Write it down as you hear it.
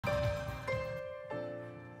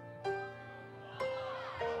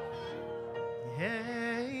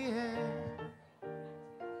Yeah, yeah.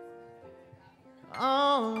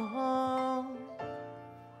 Oh,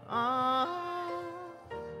 oh,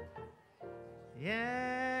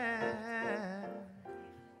 yeah.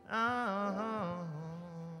 Oh,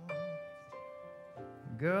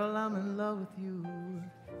 girl, I'm in love with you.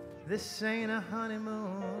 This ain't a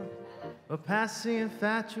honeymoon or past the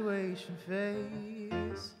infatuation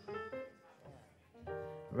phase.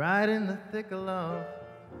 Right in the thick of love.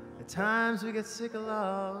 At times we get sick of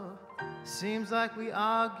love. Seems like we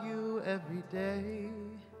argue every day.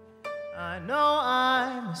 I know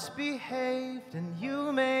I misbehaved and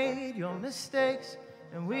you made your mistakes,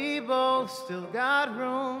 and we both still got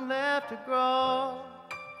room left to grow.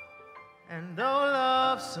 And though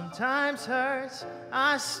love sometimes hurts,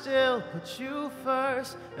 I still put you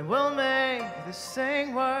first, and we'll make this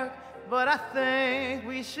thing work. But I think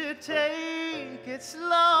we should take it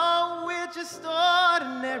slow. We're just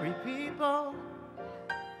ordinary people.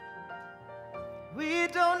 We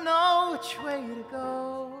don't know which way to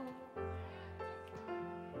go,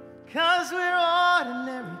 'cause we're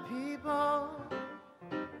ordinary people.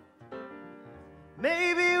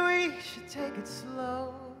 Maybe we should take it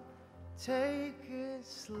slow. Take it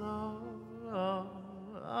slow.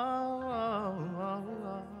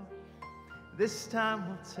 This time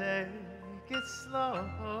we'll take it slow.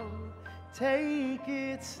 Take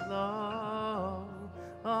it slow.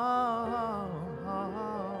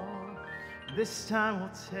 This time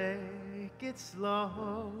we'll take it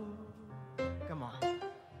slow. Come on.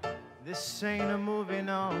 This ain't a movie,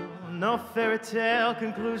 no fairy tale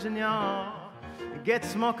conclusion, y'all. It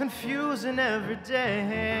gets more confusing every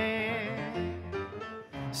day.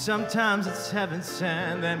 Sometimes it's heaven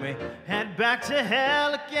sent, then we head back to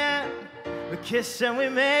hell again. We kiss and we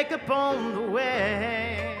make up on the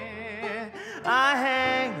way. I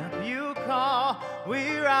hang up, you call,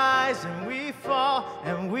 we rise and we fall,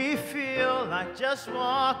 and we feel like just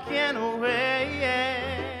walking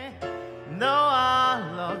away. Though our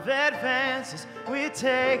love advances, we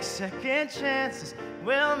take second chances.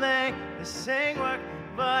 We'll make this thing work,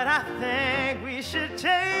 but I think we should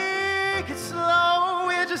take it slow.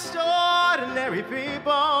 We're just ordinary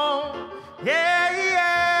people. Yeah,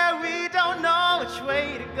 yeah, we don't know which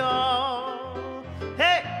way to go.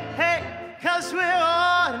 Hey, hey, 'cause we're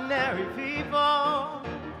ordinary people.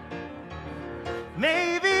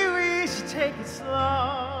 Maybe we should take it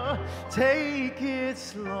slow. Take it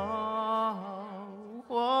slow.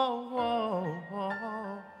 Whoa, whoa,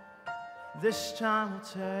 whoa. This time we'll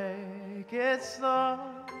take it slow.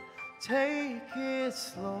 Take it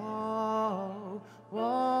slow.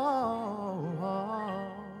 Whoa,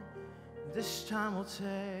 whoa. This time we'll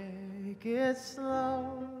take it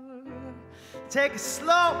slow. Take it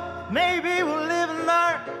slow. Maybe we'll live and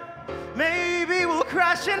learn. Maybe we'll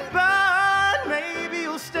crash and burn. Maybe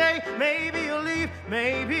you'll stay. Maybe you'll leave.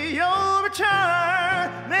 Maybe you'll return.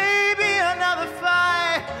 Maybe another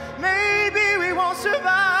fight. Maybe we won't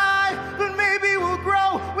survive. But maybe we'll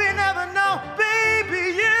grow. We never know.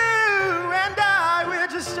 Baby, you and I, we're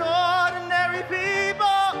just ordinary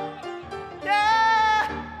people. Yeah,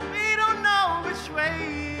 we don't know which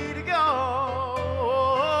way to go,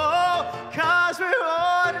 'cause we're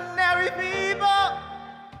ordinary people.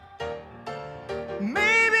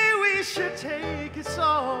 Maybe we should take it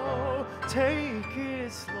slow. Take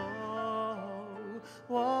it slow.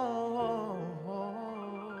 Whoa, whoa.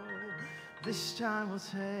 This time we'll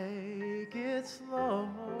take it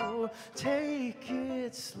slow. Take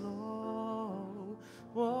it slow.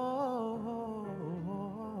 Whoa,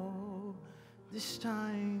 whoa. This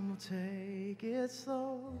time we'll take it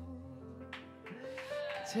slow.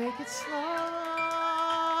 Take it slow.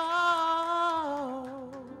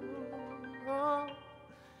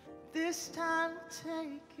 This time we'll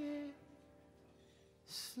take it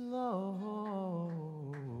slow.